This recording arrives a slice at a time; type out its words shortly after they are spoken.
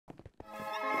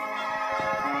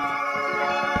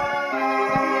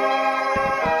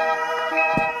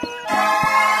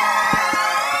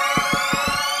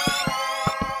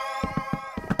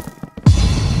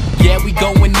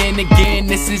again,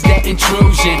 this is that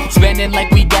intrusion. Spending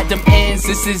like we got them ends,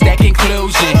 this is that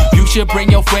conclusion. You should bring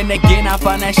your friend again, I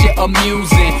find that shit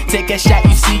amusing. Take a shot,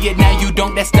 you see it, now you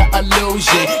don't, that's the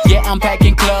illusion. Yeah, I'm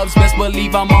packing clubs, best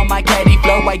believe I'm on my caddy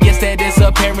flow. I guess that is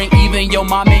apparent, even your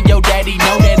mom and your daddy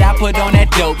know that I put on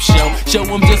that dope show. Show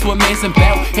them just what man's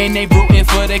about, and they rooting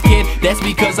for the kid, that's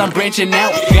because I'm branching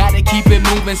out. Gotta keep it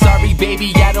moving, sorry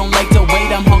baby, I don't like to wait.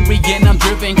 I'm hungry and I'm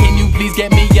driven, can you please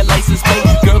get me your license plate?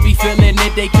 Girls be feeling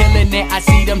it, they killing it, I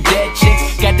see them dead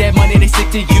chicks. Got that money, they stick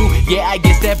to you, yeah, I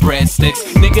guess that bread sticks.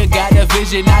 Nigga got a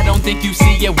vision, I don't think you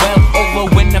see it well.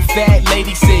 Over when the fat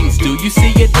lady sings, do you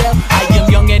see it well? I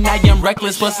am young and I am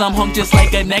reckless, plus I'm hung just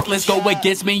like a necklace. Go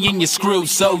against me and you screw,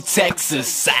 so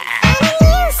Texas.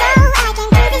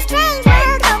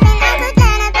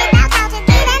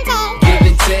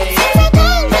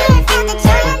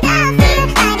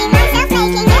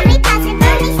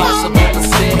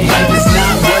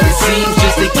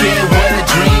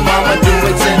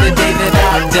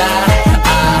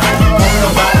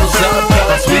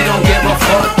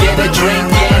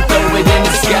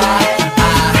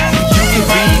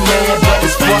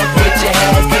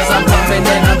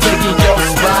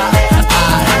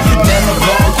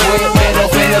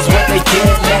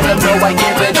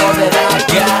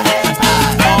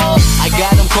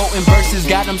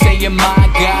 My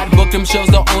God, book them shows,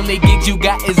 the only gigs you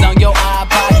got is on your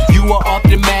iPod. You are off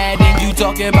the mat and you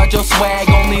talking about your swag.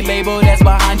 Only label that's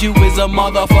behind you is a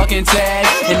motherfucking tag.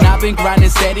 And I've been grinding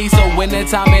steady, so when the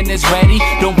timing is ready,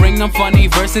 don't bring them funny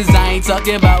verses, I ain't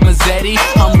talking about Mazzetti.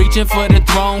 I'm reaching for the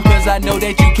throne, cause I know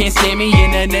that you can't stand me.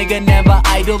 And a nigga never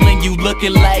idling, you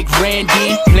looking like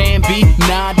Randy. Plan B,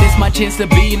 nah, this my chance to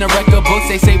be in the record books.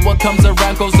 They say what comes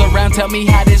around goes around, tell me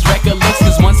how this record looks.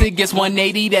 Cause once it gets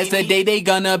 180, that's the day they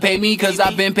gonna pay me. Cause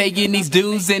I've been paying these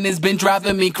dues and it's been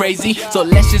driving me crazy. So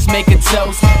let's just make a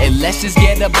toast and let's just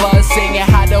get a buzz, saying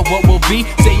how the what will be,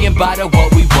 saying by the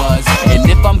what we was. And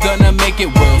if I'm gonna make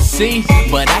it, we'll see.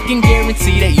 But I can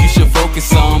guarantee that you should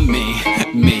focus on me.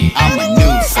 I'm a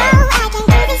new son.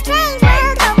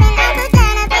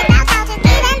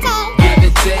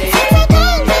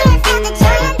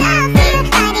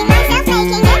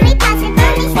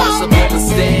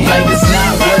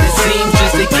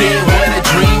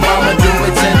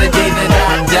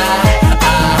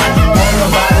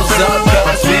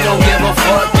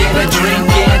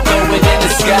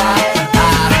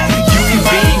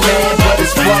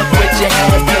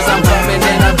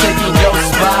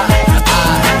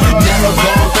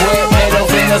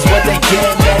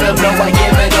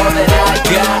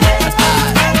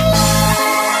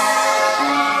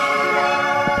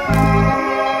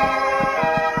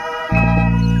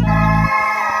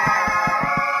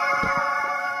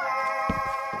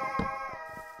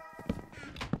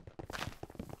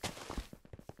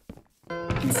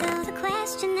 And so the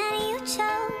question that you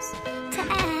chose to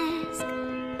ask,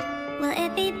 will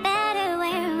it be better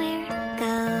where we're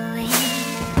going?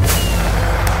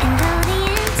 And though the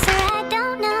answer I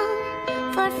don't know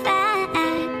for a fact,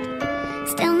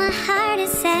 still my heart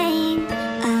is saying,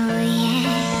 oh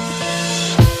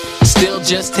yeah. Still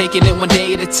just taking it one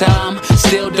day at a time.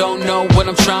 Still don't know what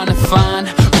I'm trying to find.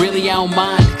 Really I don't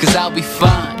mind, cause I'll be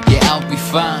fine. Yeah, I'll be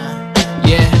fine.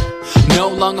 Yeah. No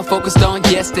longer focused on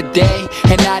yesterday,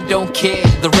 and I don't care,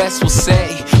 the rest will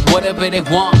say whatever they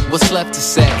want, what's left to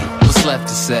say, what's left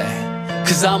to say.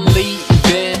 Cause I'm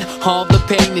leaving all the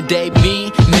pain today,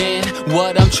 meaning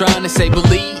what I'm trying to say,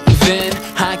 believing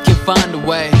I can find a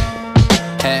way.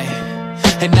 Hey,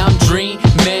 and I'm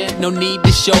dreaming, no need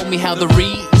to show me how the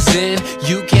reason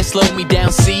you can't slow me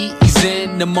down,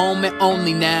 season the moment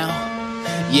only now.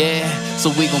 Yeah, so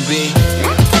we gon' be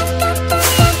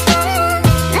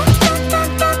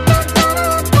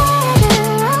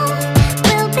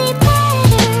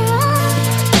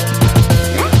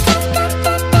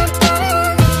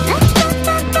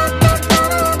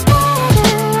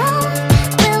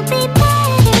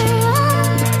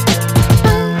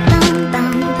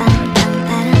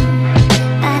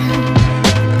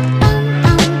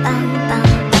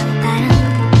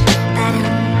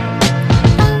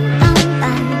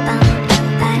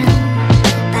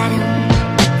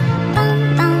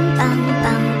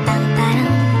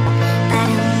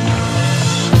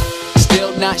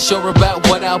not sure about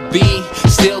what I'll be.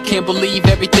 Still can't believe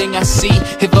everything I see.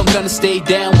 If I'm gonna stay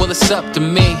down, well it's up to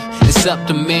me. It's up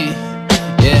to me,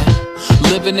 yeah.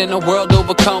 Living in a world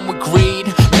overcome with greed.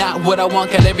 Not what I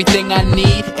want, got everything I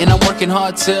need. And I'm working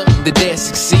hard till the day I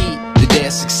succeed. The day I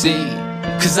succeed.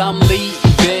 Cause I'm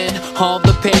leaving all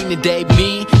the pain today,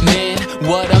 meaning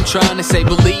what I'm trying to say,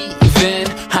 believing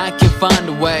I can find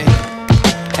a way.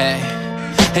 Hey,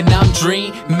 And I'm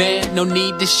dreaming, no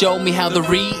need to show me how the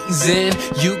reason.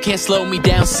 You can't slow me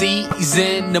down,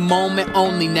 season the moment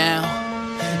only now.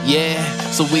 Yeah,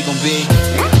 so we gon' be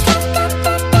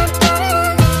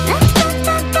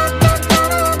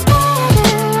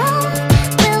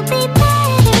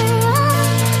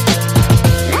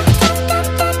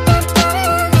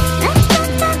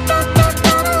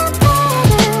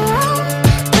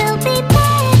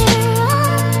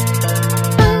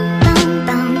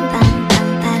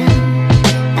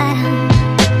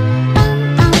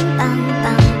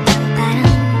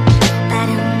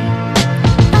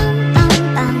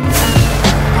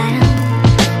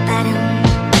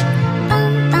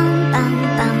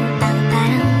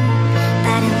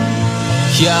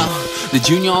the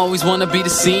junior always wanna be the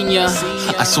senior.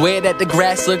 I swear that the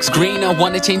grass looks greener.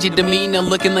 Wanna change your demeanor,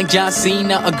 looking like John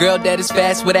Cena. A girl that is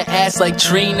fast with an ass like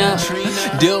Trina.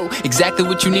 Do exactly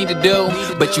what you need to do,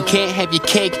 but you can't have your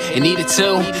cake and eat it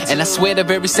too. And I swear the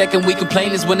very second we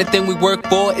complain is when the thing we work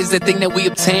for is the thing that we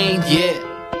obtain. Yeah.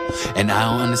 And I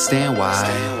don't understand why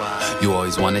you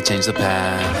always wanna change the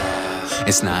path.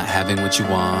 It's not having what you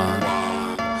want,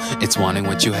 it's wanting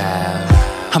what you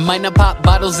have. I might not pop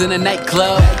bottles in a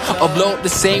nightclub or blow up the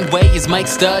same way as Mike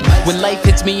Stud. When life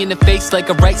hits me in the face like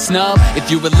a right snub,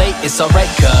 if you relate, it's alright,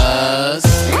 cuz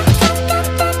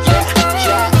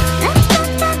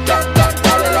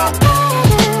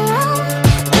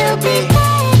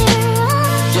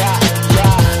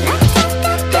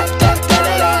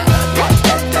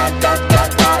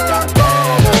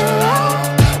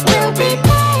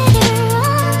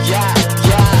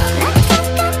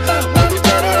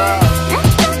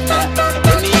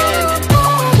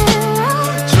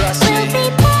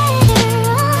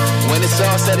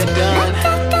said and done,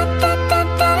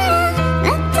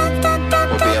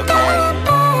 we'll be okay.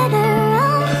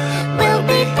 We'll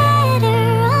be,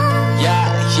 yeah,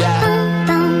 yeah.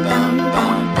 Bum,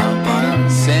 bum, bum, bum.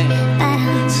 Sing,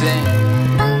 sing.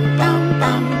 Bum,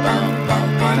 bum, bum, bum,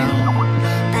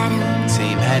 bum.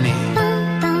 Team Henny,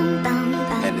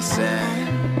 Henderson,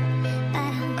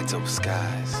 I Dope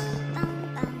Sky.